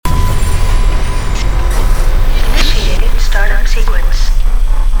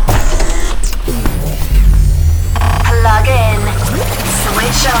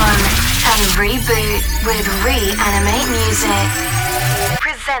Reboot with Reanimate Music.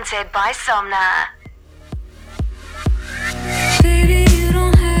 Presented by Somna. Baby, you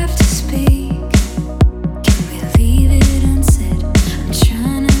don't have to speak. Can we leave it unsaid? I'm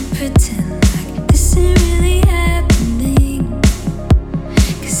trying to pretend like this ain't really happening.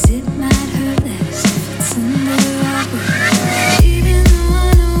 'Cause it might hurt less if it's under our word. Even though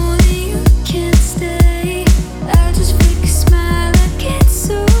I know that you can't stay, I'll just fake a smile like it's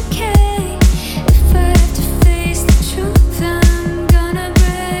okay. If I have to face the truth, I'm gonna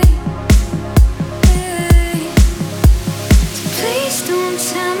break. Hey. So please don't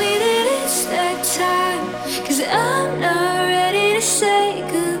tell me that it's that time, 'cause I'm not ready to say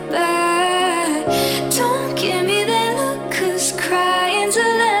goodbye. Don't give me that look, 'cause crying's the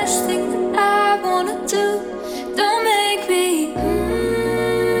last thing that I wanna do. Don't make me,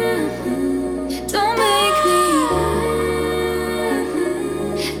 don't make me,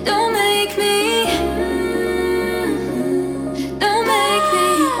 don't make me, don't make me.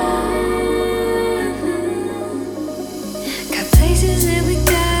 Got places that we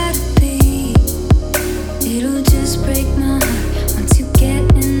gotta be. It'll just break my heart once you get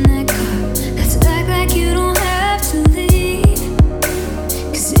in that car. Let's act like you don't have to leave,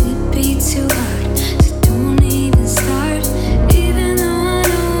 'cause it'd be too hard, so don't even start. Even though I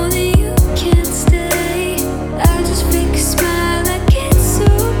know that you can't stay, I'll just fake a smile like it's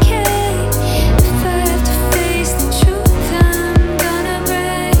okay. If I have to face the truth, I'm gonna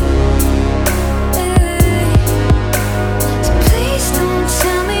break. Hey. So please don't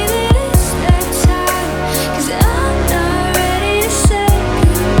tell me that it's that time, 'cause I'm not ready to say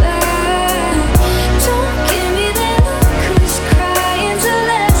goodbye. Don't give me that look, 'cause crying's the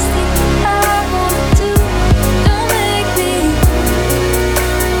last thing I wanna do. Don't make me,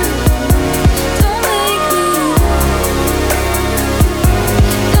 don't make me,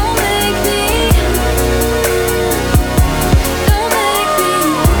 don't make me, don't make me.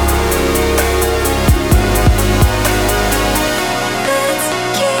 Let's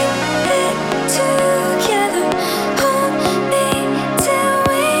keep it together. Hold me till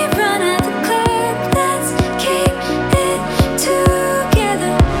we run out the clock. Let's keep it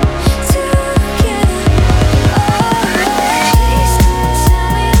together, together. Oh, please don't tell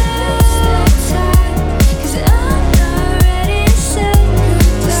me that it's that time, 'cause I'm not ready to say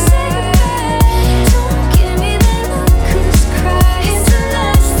goodbye. Don't give me that look, 'cause crying's the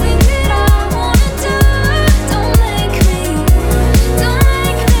last thing that I wanna do. Don't make me, don't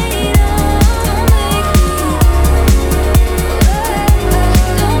make me, no, don't make me,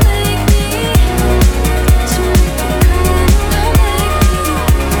 don't make me, to make me cry. Don't make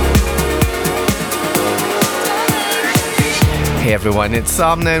me. Hey everyone, it's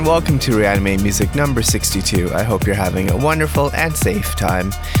Somna and welcome to Reanimate Music number 62. I hope you're having a wonderful and safe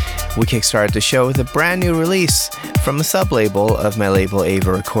time. We kickstarted the show with a brand new release from a sub-label of my label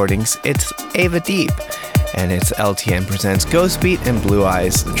Ava Recordings. It's Ava Deep, and it's LTN presents Ghost Beat and Blue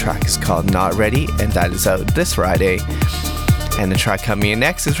Eyes. The track is called Not Ready, and that is out this Friday. And the track coming in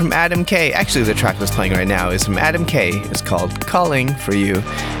next is from Adam K. Actually, the track that's playing right now is from Adam K. It's called Calling for You,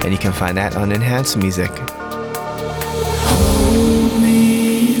 and you can find that on Enhanced Music.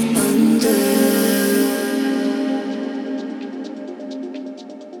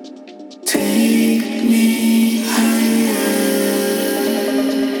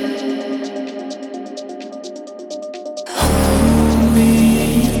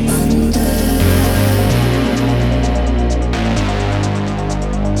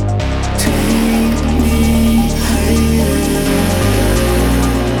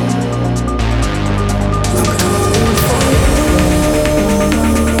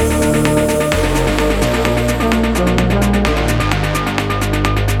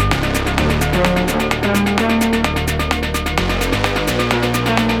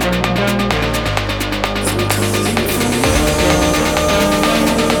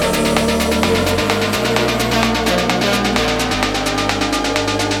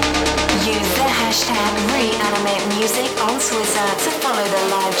 Use the hashtag Reanimate Music on Twitter to follow the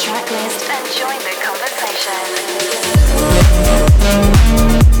live track list and join the conversation.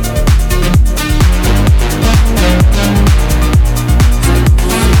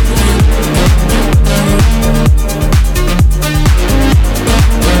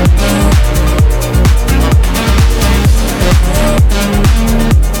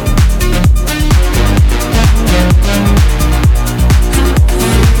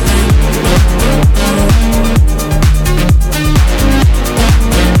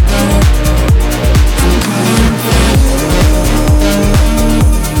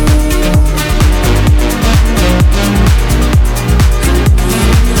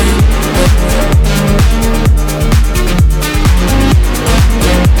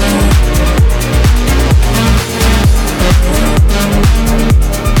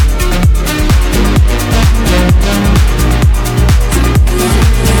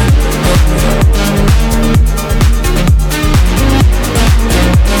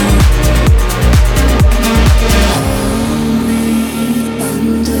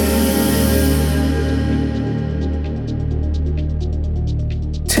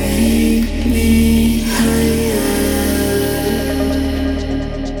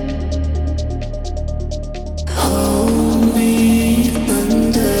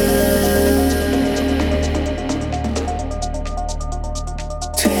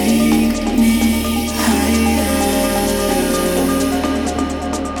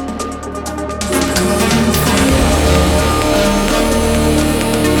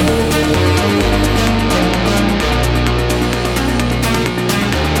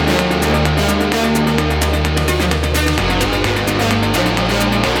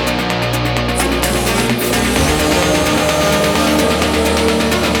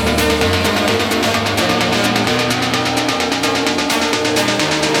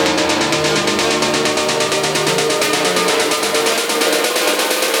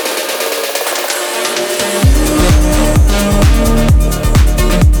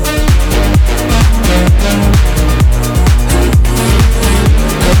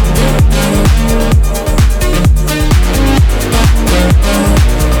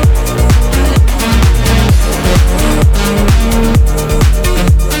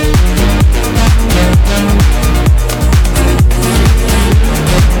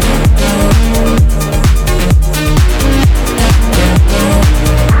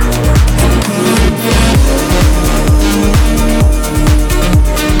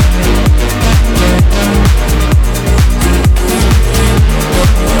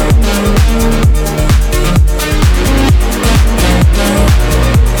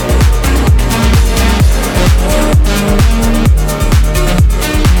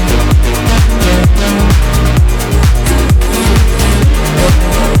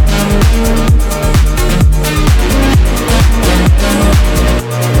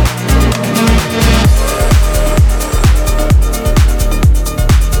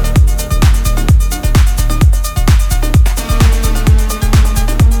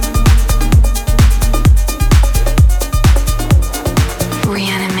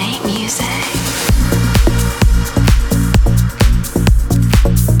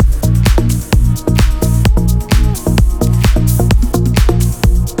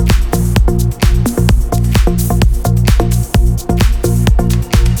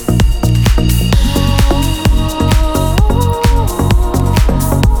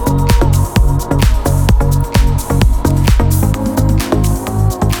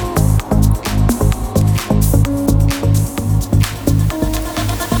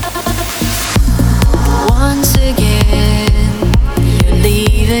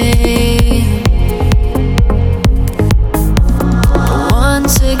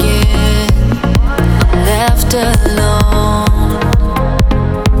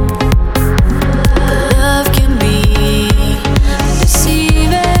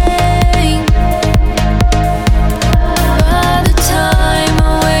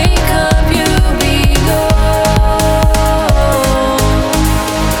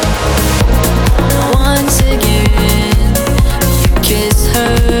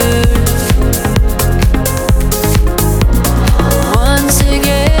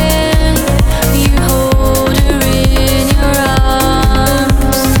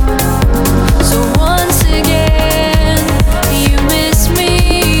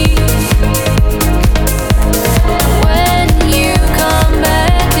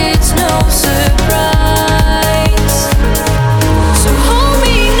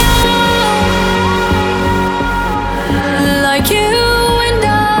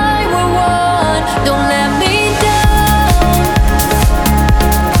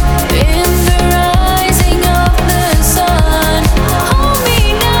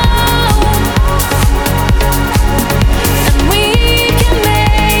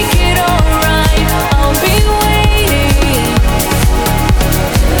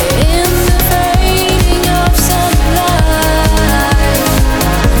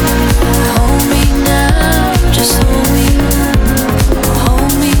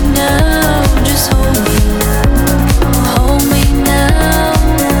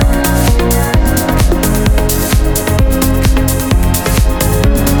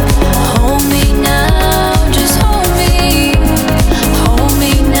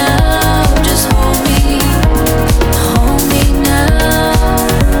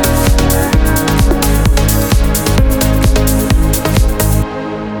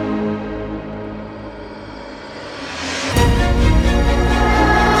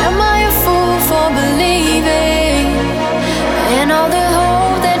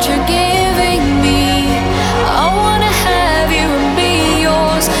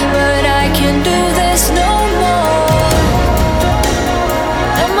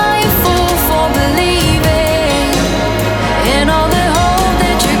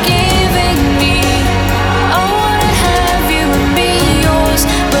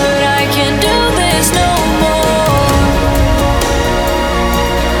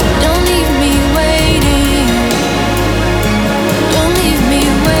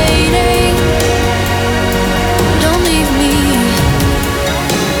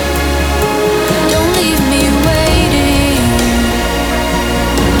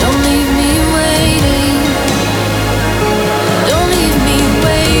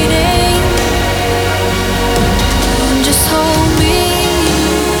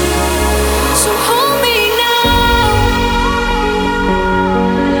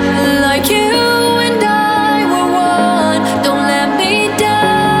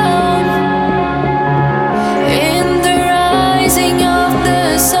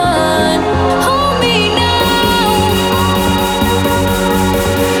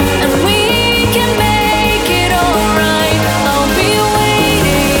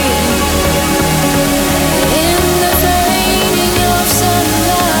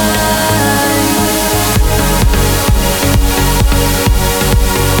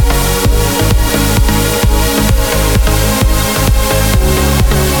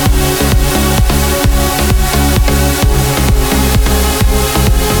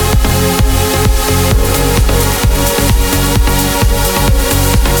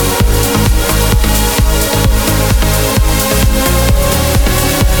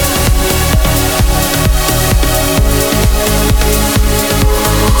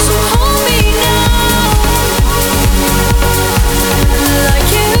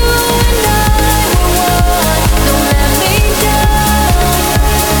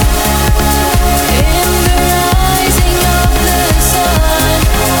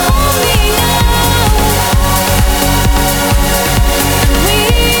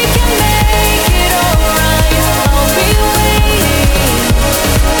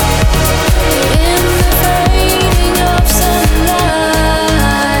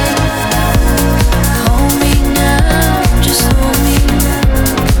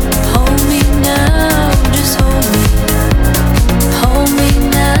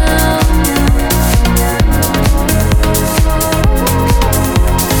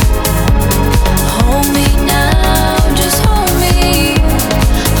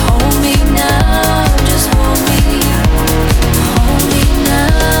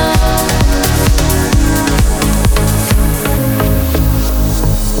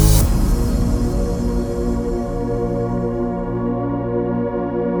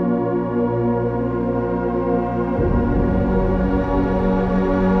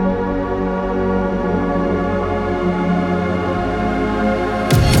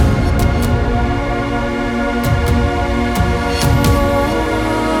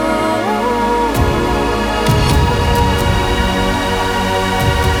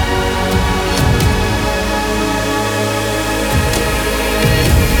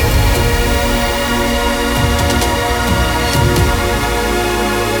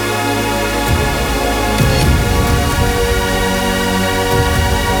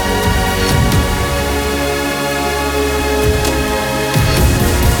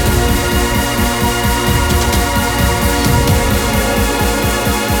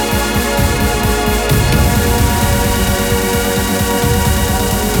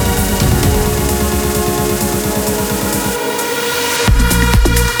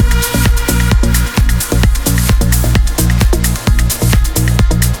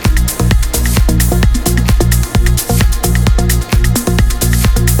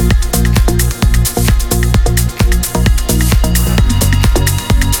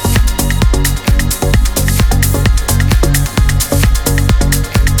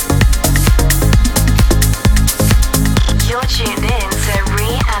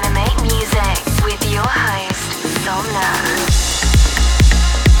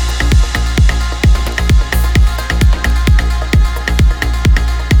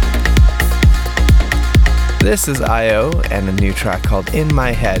 This is Io and a new track called In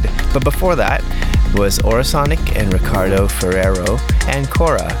My Head. But before that was Orasonic and Ricardo Ferrero and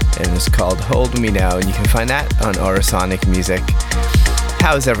Cora, and it's called Hold Me Now, and you can find that on Orasonic Music.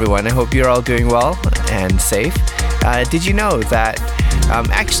 How's everyone? I hope you're all doing well and safe. Did you know that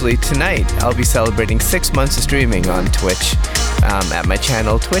actually tonight I'll be celebrating 6 months of streaming on Twitch at my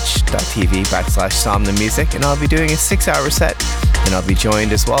channel twitch.tv/SomnaMusic, and I'll be doing a 6-hour set, and I'll be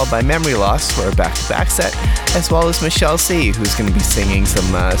joined as well by Memory Loss for a back-to-back set, as well as Michelle C, who's going to be singing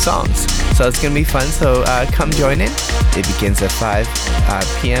some songs. So it's going to be fun, so come join in. It begins at 5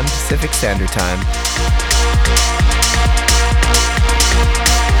 p.m. Pacific Standard Time.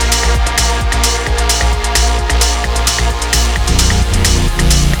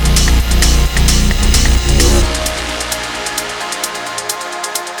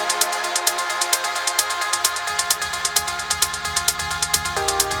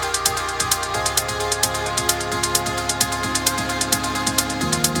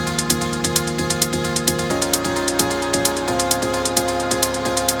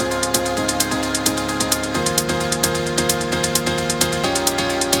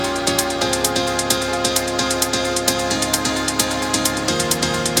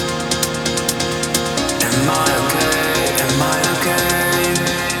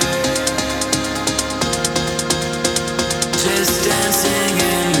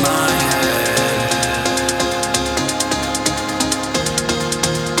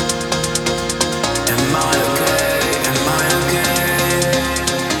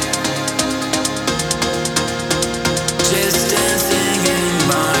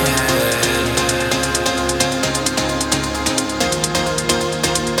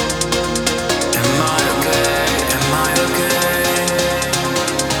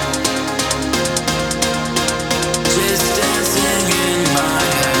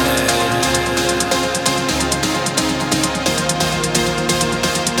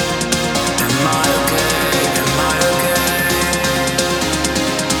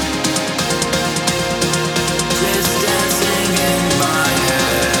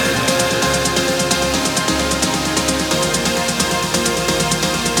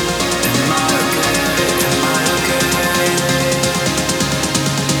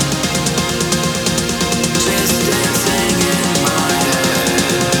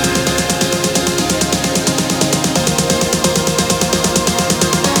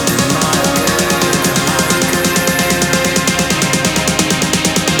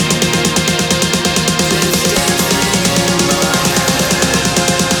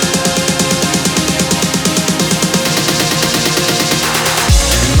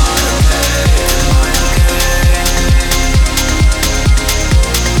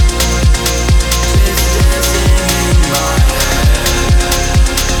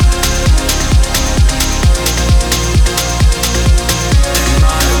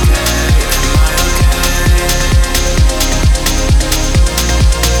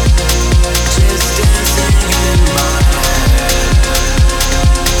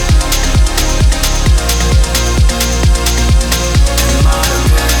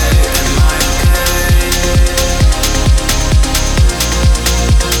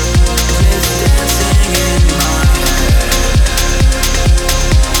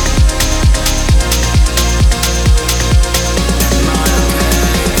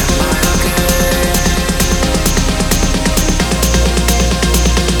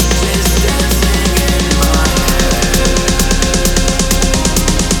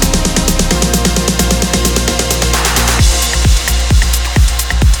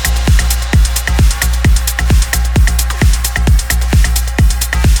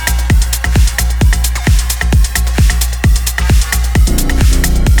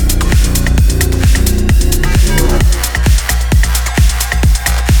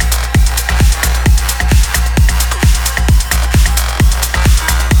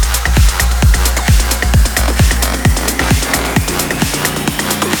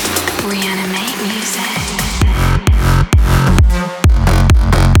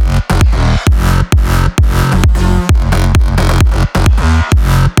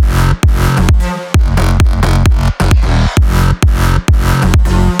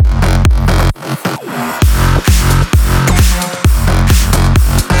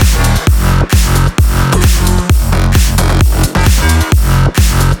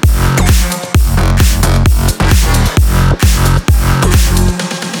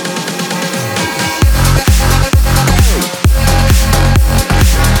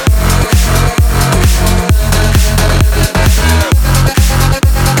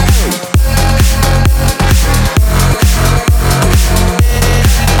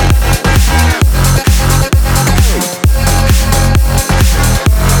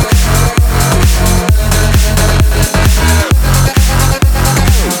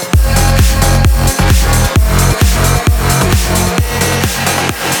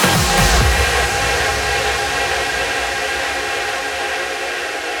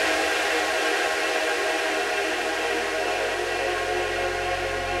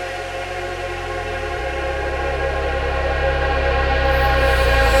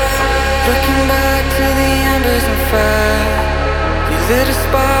 lit a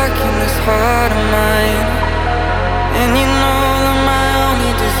spark in this heart of mine. And you know that my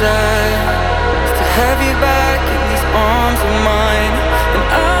only desire is to have you back in these arms of mine. And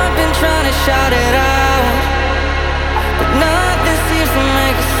I've been trying to shout it out, but nothing seems to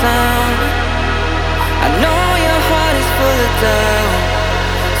make a sound. I know your heart is full of doubt,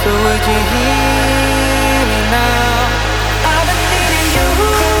 so would you hear me now? I've been needing you.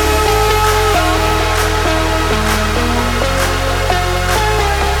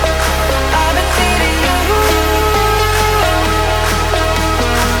 I've been needing you. I've been needing you.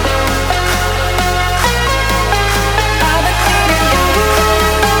 I've been needing you.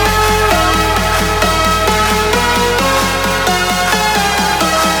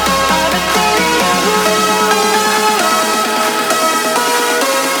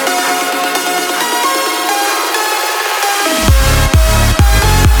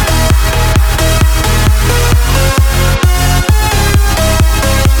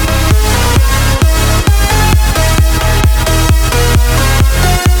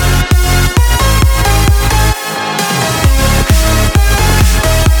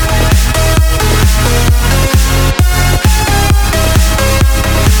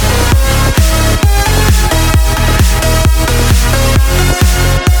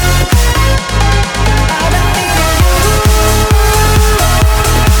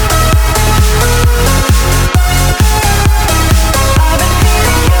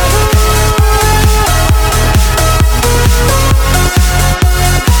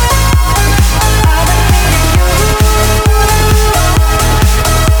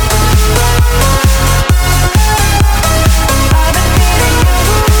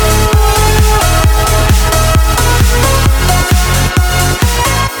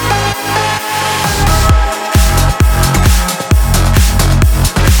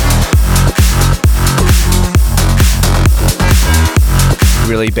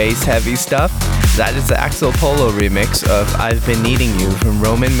 Really bass heavy stuff. That is the Axel Polo remix of I've Been Needing You from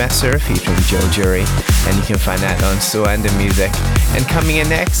Roman Messer featuring Joe Jury, and you can find that on Suanda Music. And coming in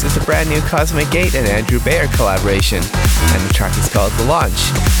next is a brand new Cosmic Gate and Andrew Bayer collaboration, and the track is called The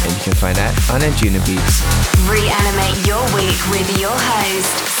Launch, and you can find that on Anjuna Beats. Reanimate your week with your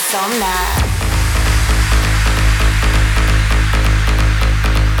host, Somna.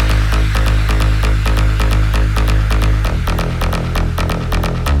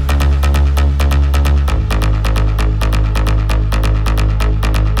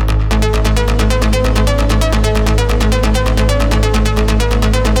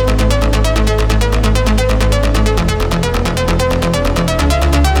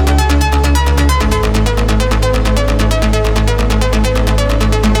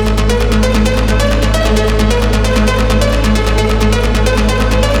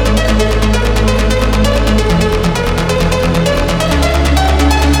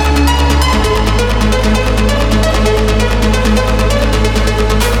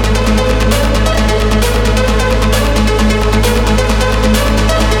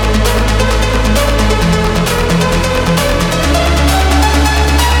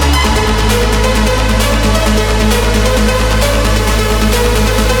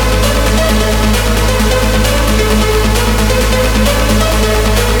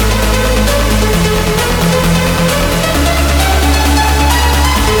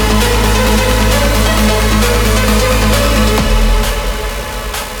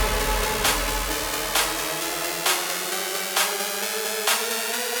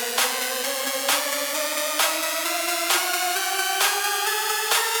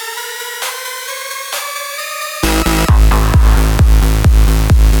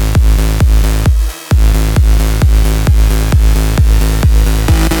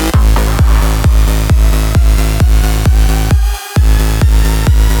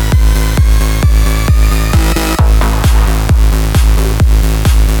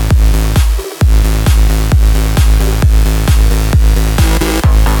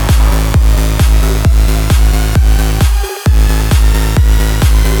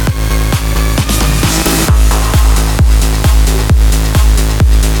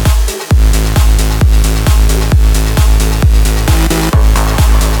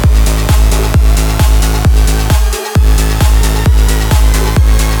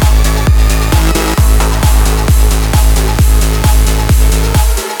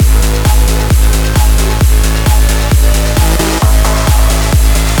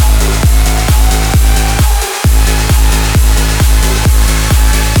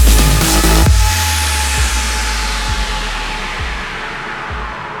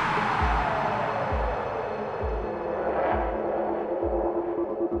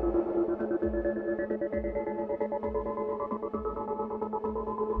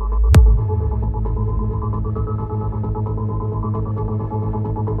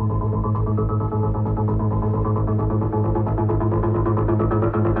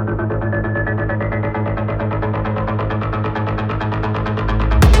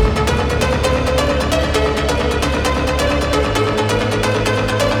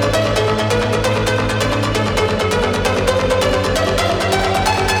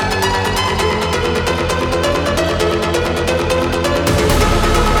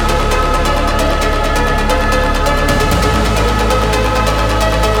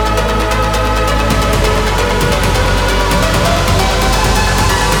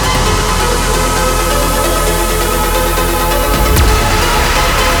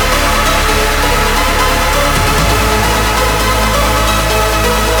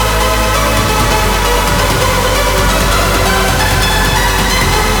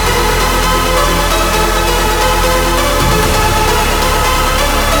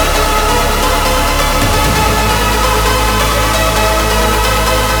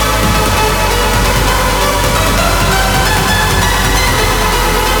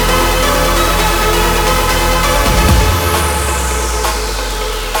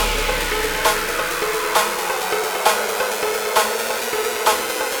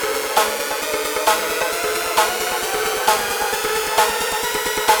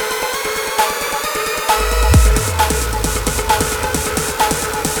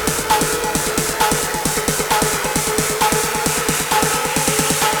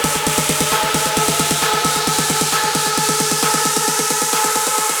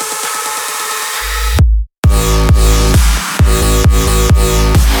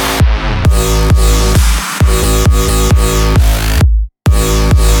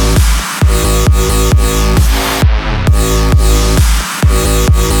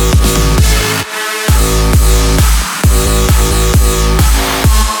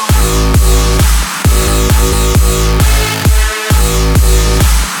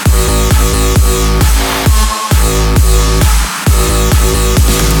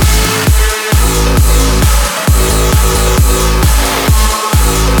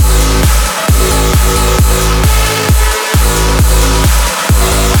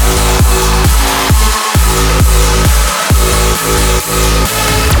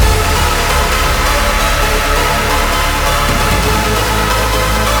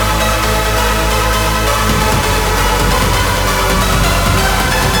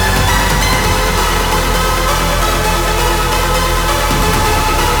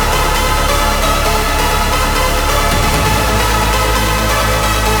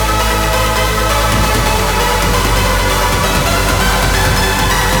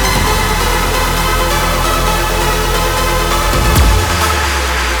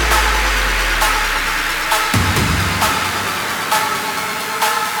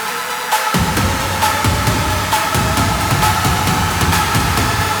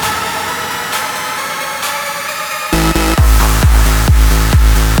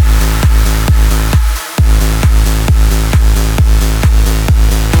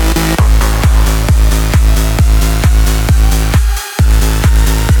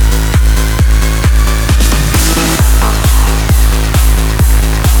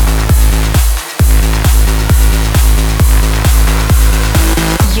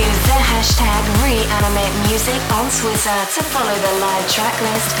 Twitter to follow the live track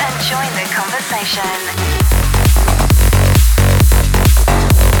list and join the conversation.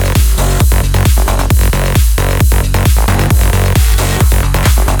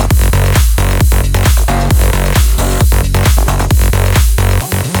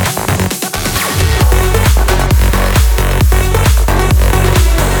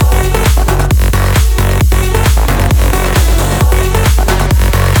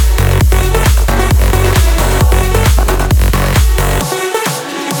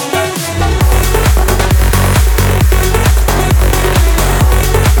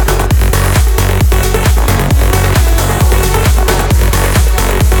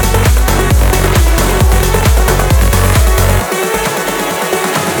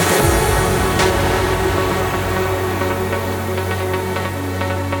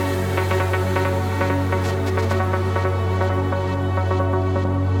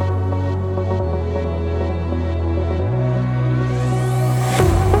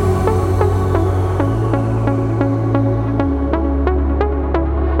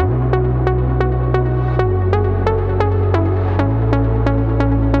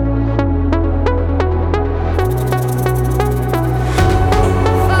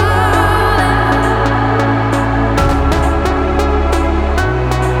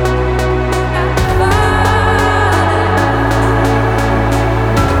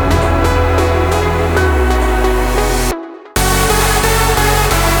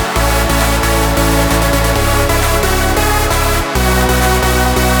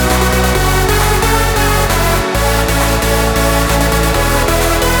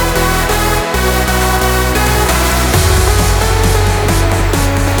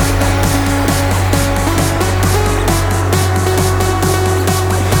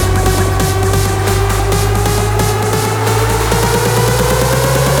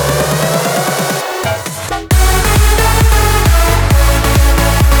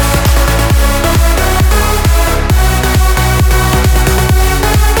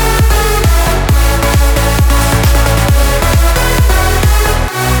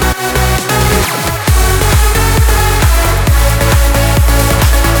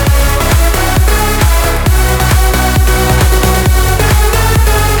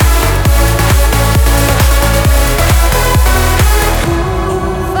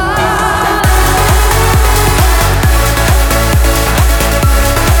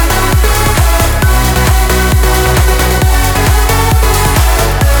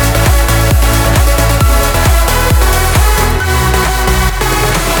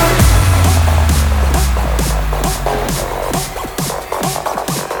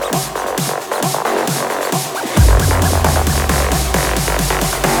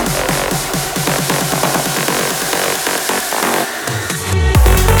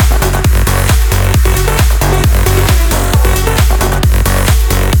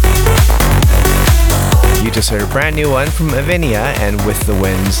 A brand new one from Avinia and With the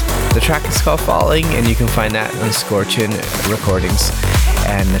Winds. The track is called Falling, and you can find that on Scorchin Recordings.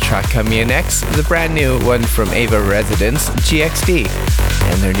 And the track coming in next, the brand new one from Ava Residence, GXD,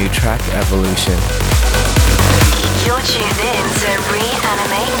 and their new track Evolution. You're tuned in to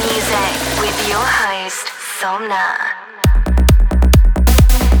Reanimate Music with your host, Somna.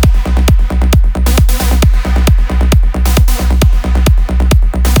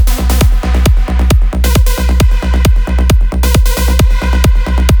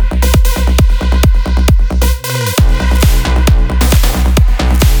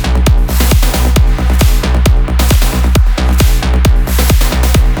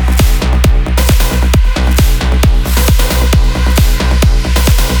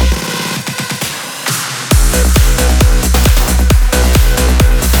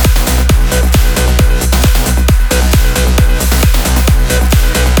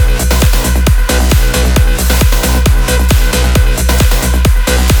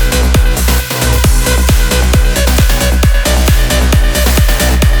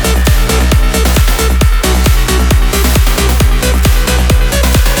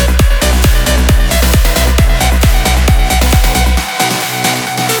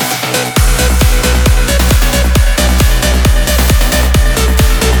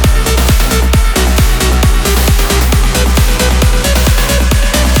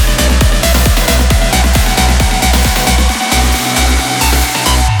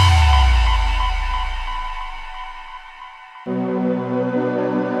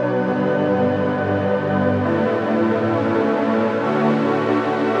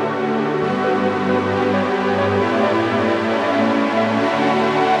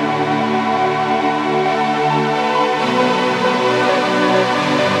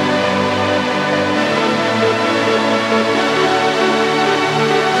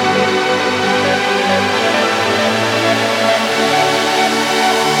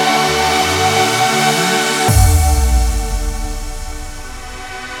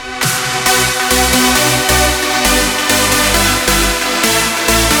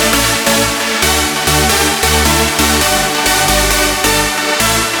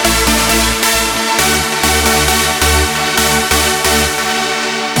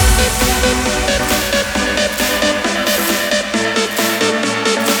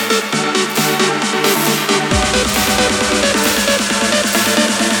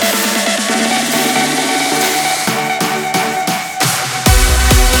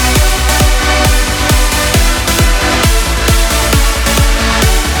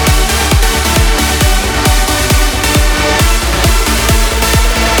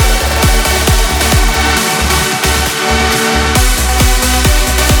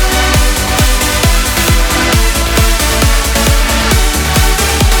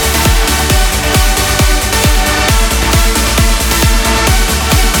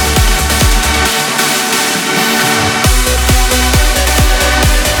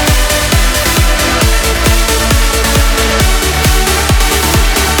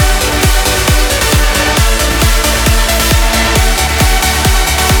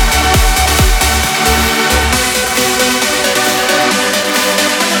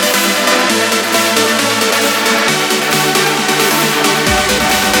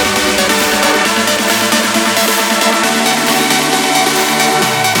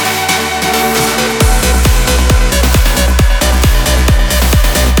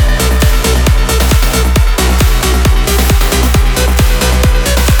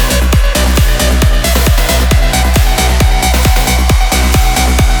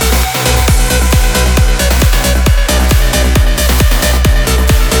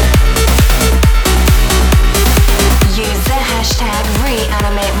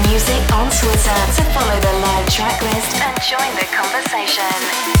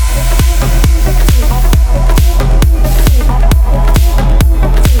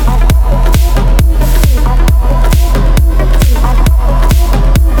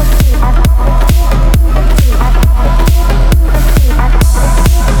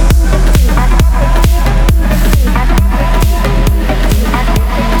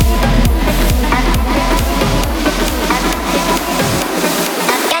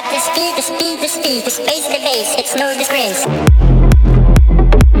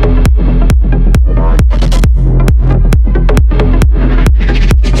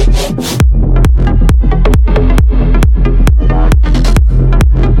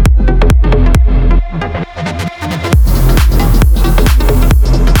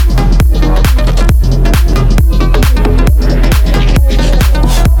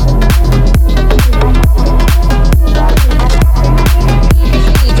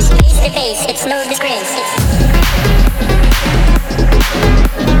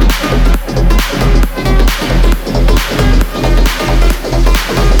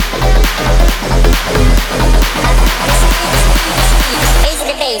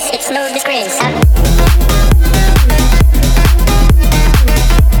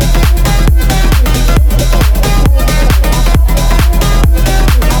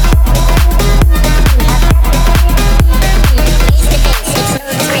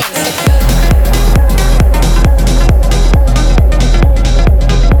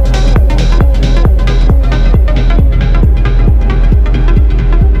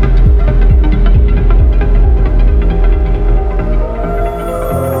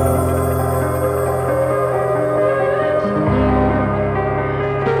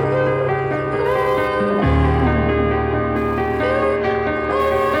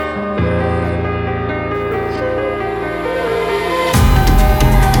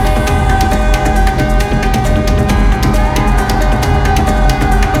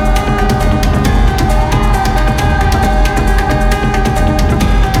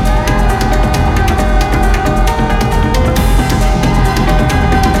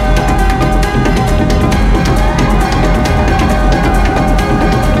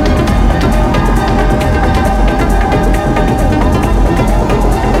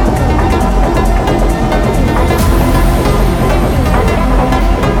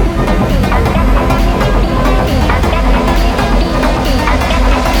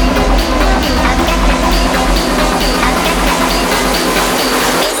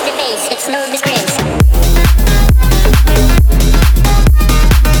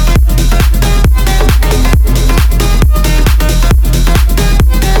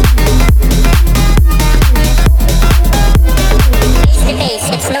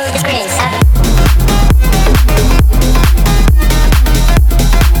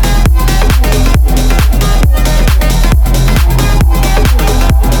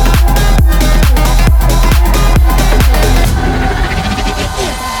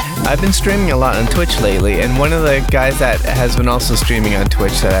 I've been streaming a lot on Twitch lately, and one of the guys that has been also streaming on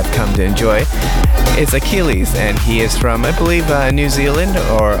Twitch that I've come to enjoy is Achilles, and he is from, I believe, New Zealand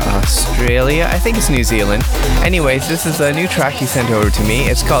or Australia. I think it's New Zealand. Anyways, this is a new track he sent over to me.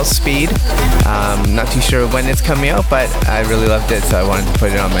 It's called Speed. Not too sure when it's coming out, but I really loved it, so I wanted to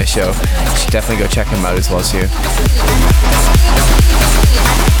put it on my show. You should definitely go check him out as well, too.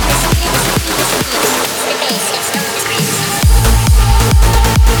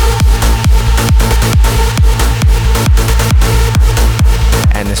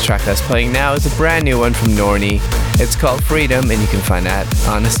 And this track that's playing now is a brand new one from Norni. It's called Freedom, and you can find that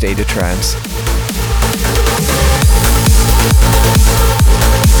on A State of Trance.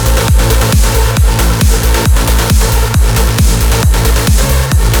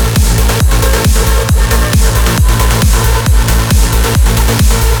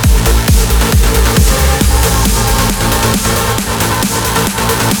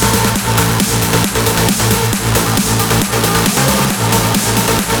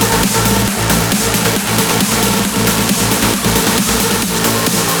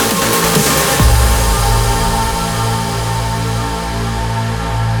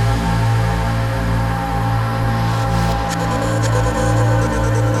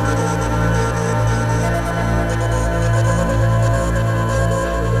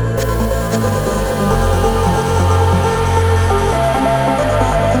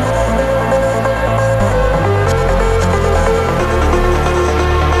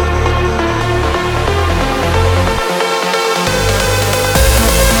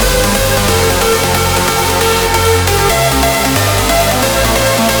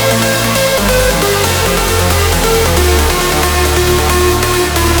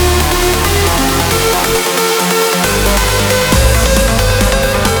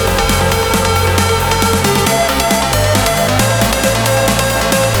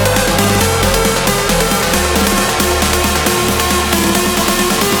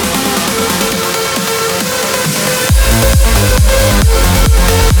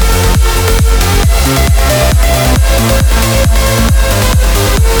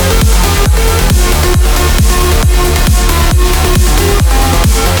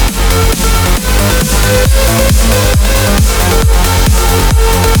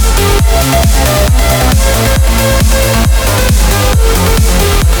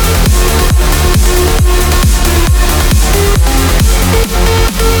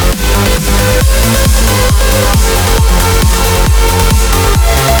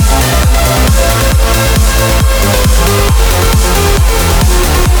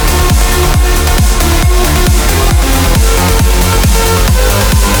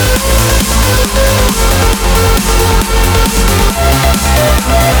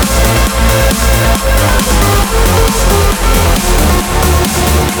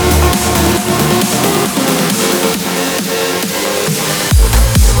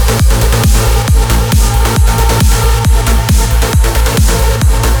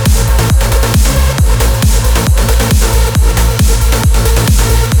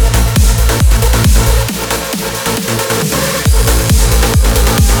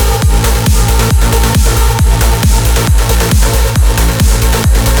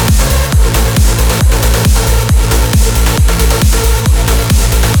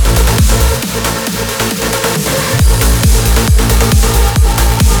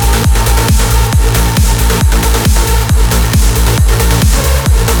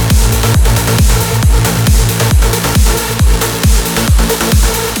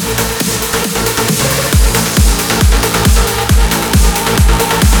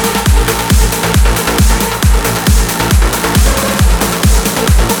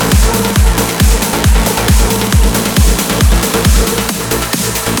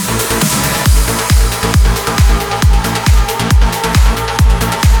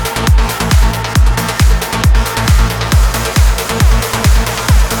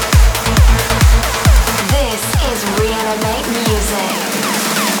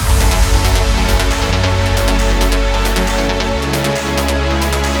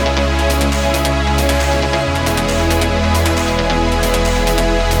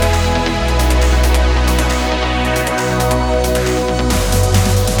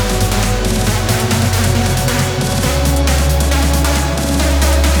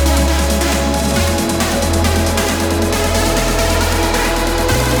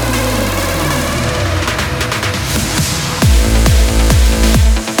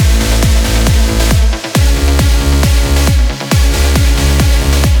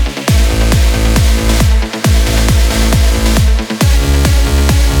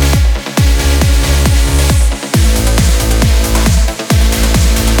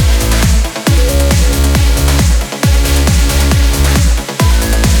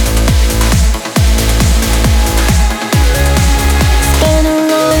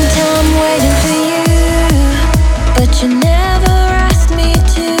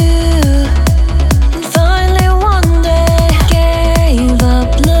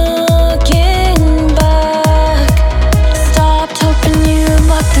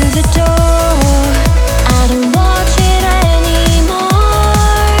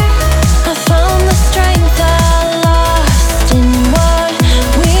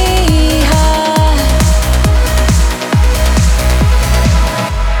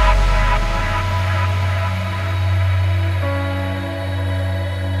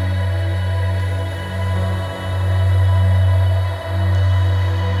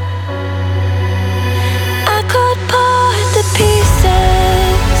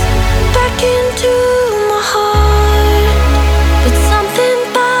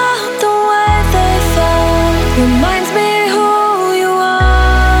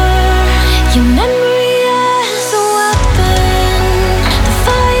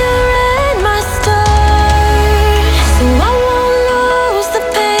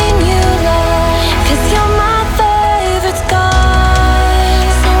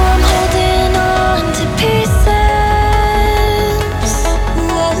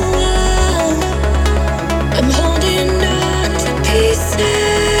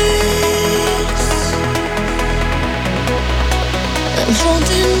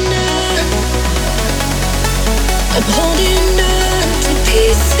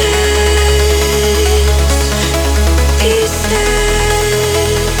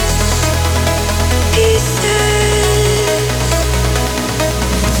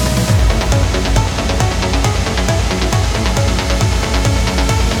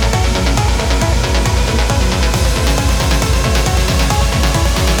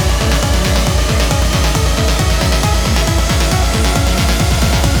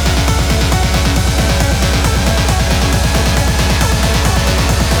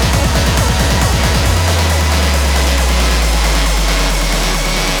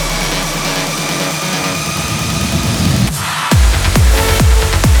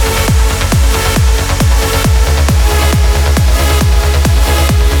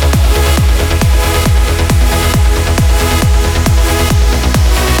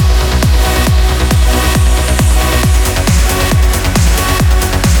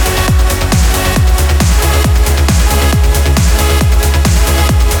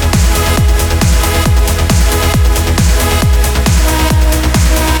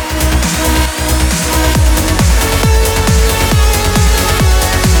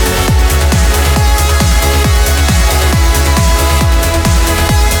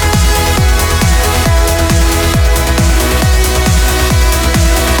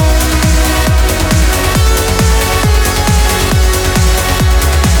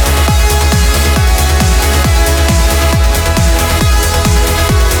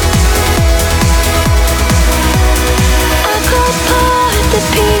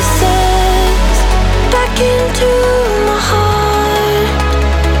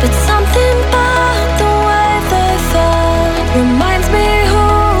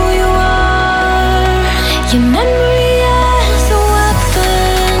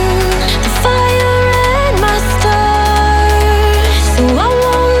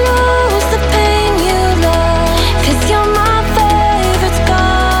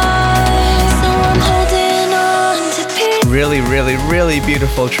 really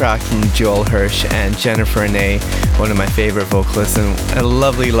beautiful track from Joel Hirsch and Jennifer Ney, one of my favorite vocalists and a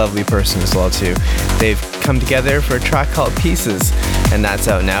lovely, lovely person as well too. They've come together for a track called Pieces, and that's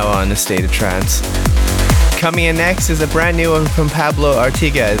out now on A State of Trance. Coming in next is a brand new one from Pablo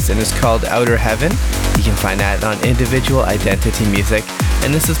Artigas, and it's called Outer Heaven. You can find that on Individual Identity Music,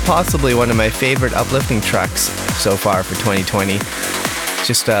 and this is possibly one of my favorite uplifting tracks so far for 2020.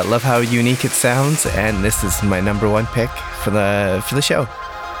 Just love how unique it sounds, and this is my number one pick for the show.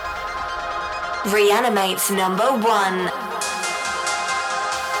 Reanimate's number one.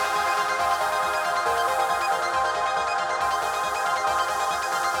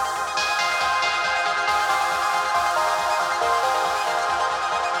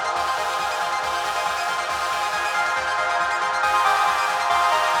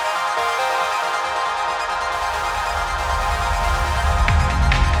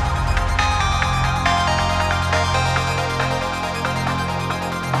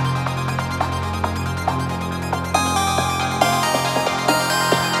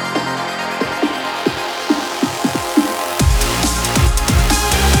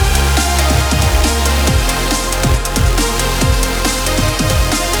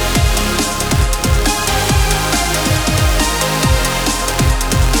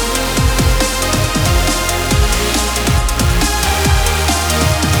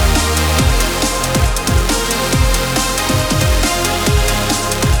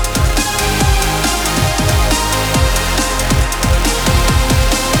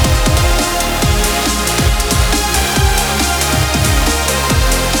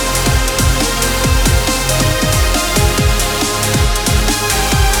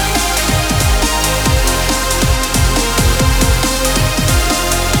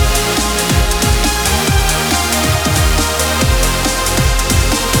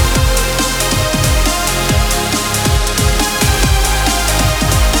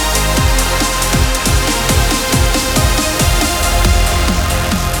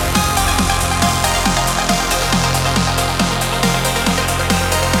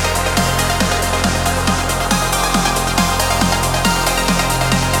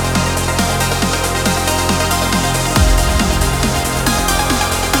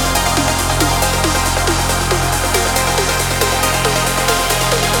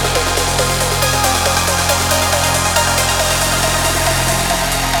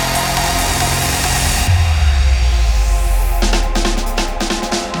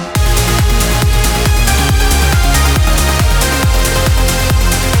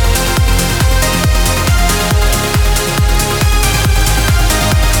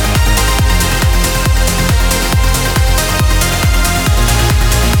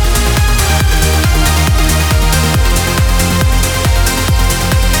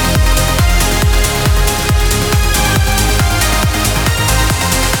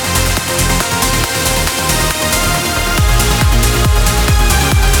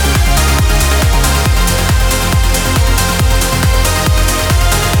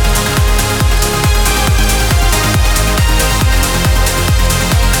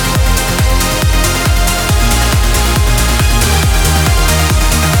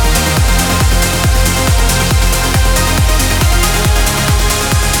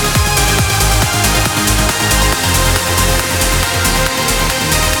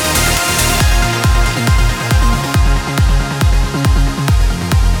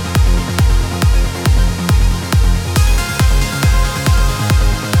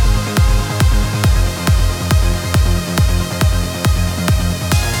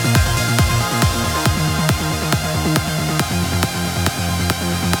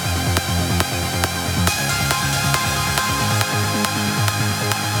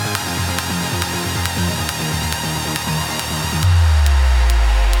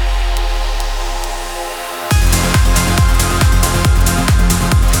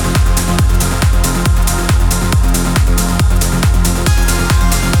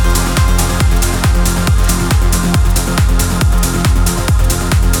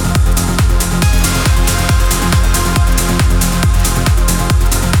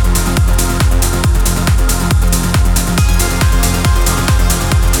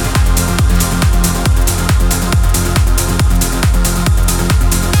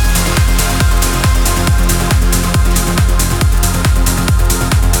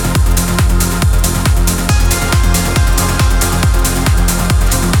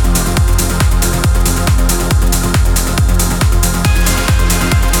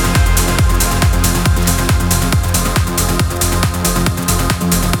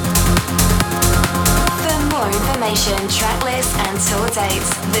 compilation, tracklist, and tour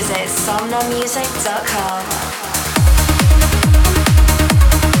dates, visit somnamusic.com.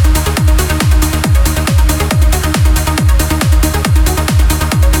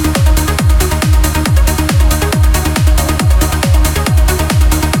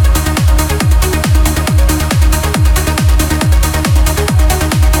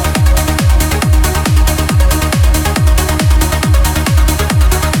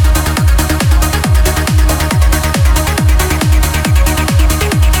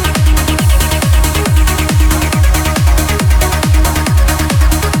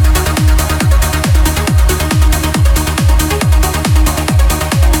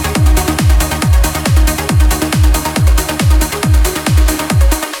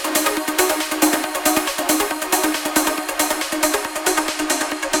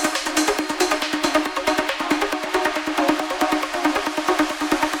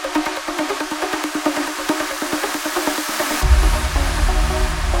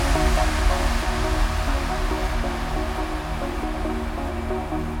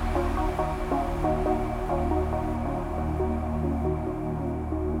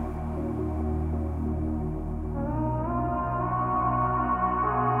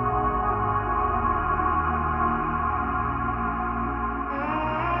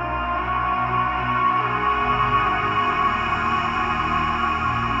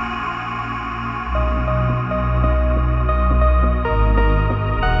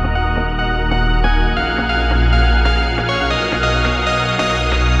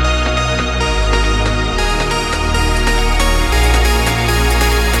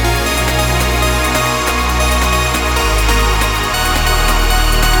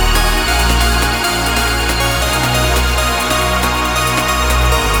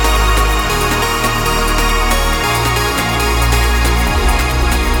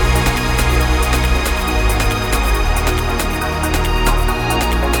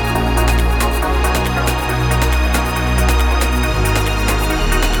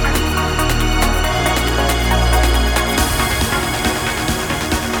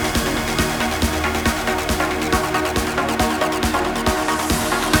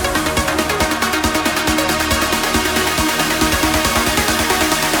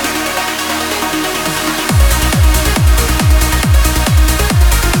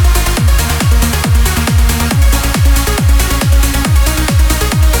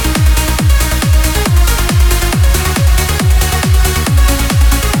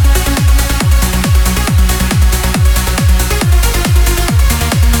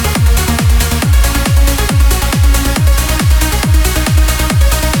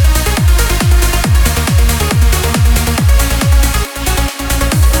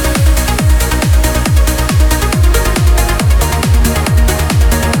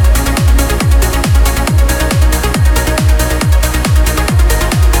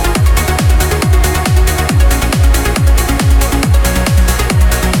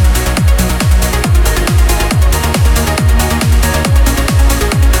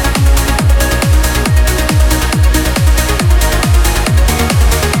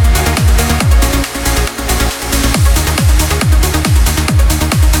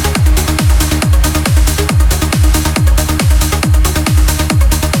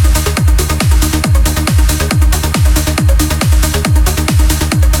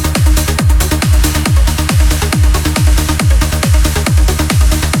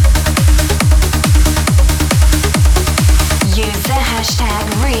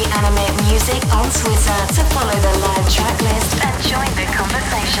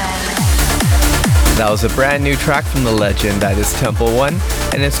 That was a brand new track from the legend that is Temple One,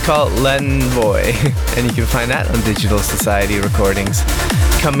 and it's called L'Envoy, and you can find that on Digital Society Recordings.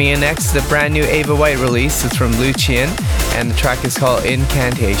 Coming in next, the brand new Ava White release is from Lucian, and the track is called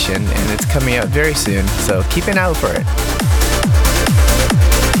Incantation, and it's coming out very soon, so keep an eye out for it.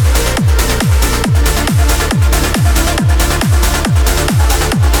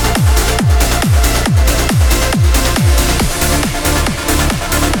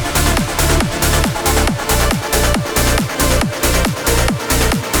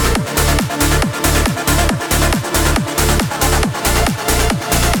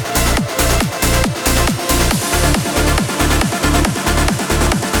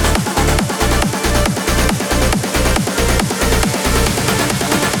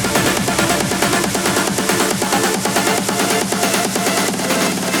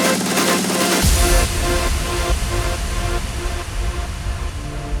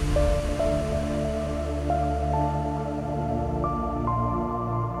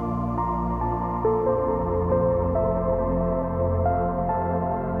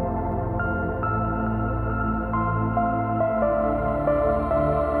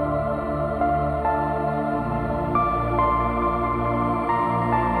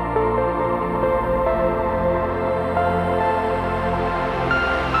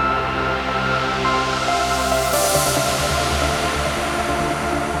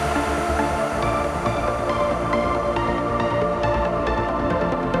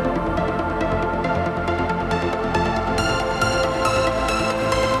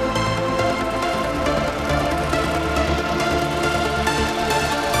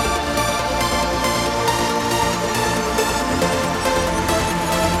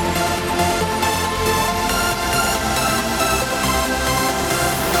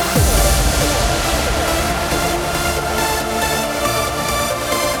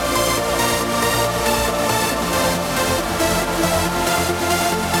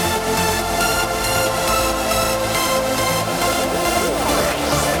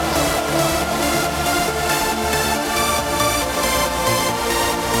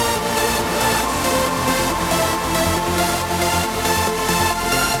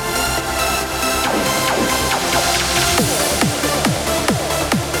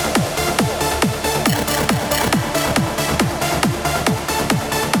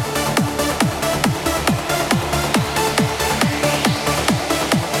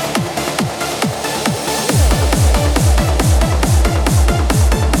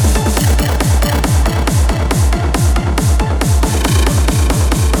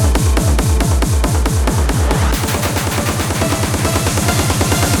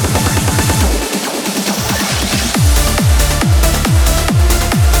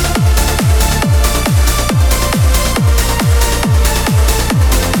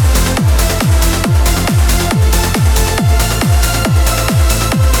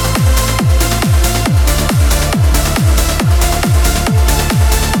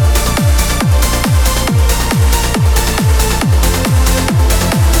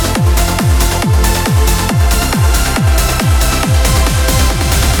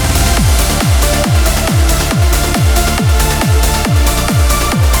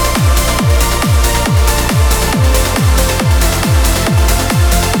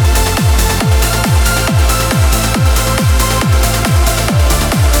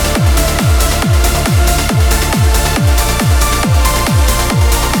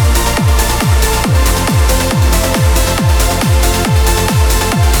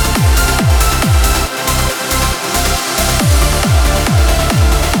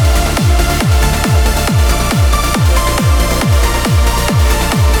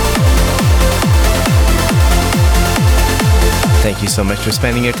 Thank you so much for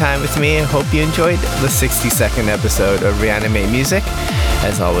spending your time with me. I hope you enjoyed the 62nd episode of Reanimate Music.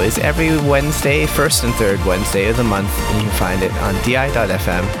 As always, every Wednesday, first and third Wednesday of the month, and you can find it on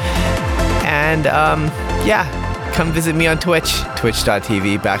di.fm. And come visit me on Twitch,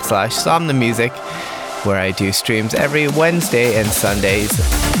 twitch.tv/SomnaMusic, where I do streams every Wednesday and Sundays,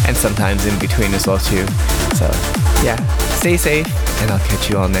 and sometimes in between as well too. So stay safe, and I'll catch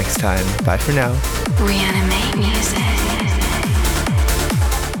you all next time. Bye for now. Reanimate Music.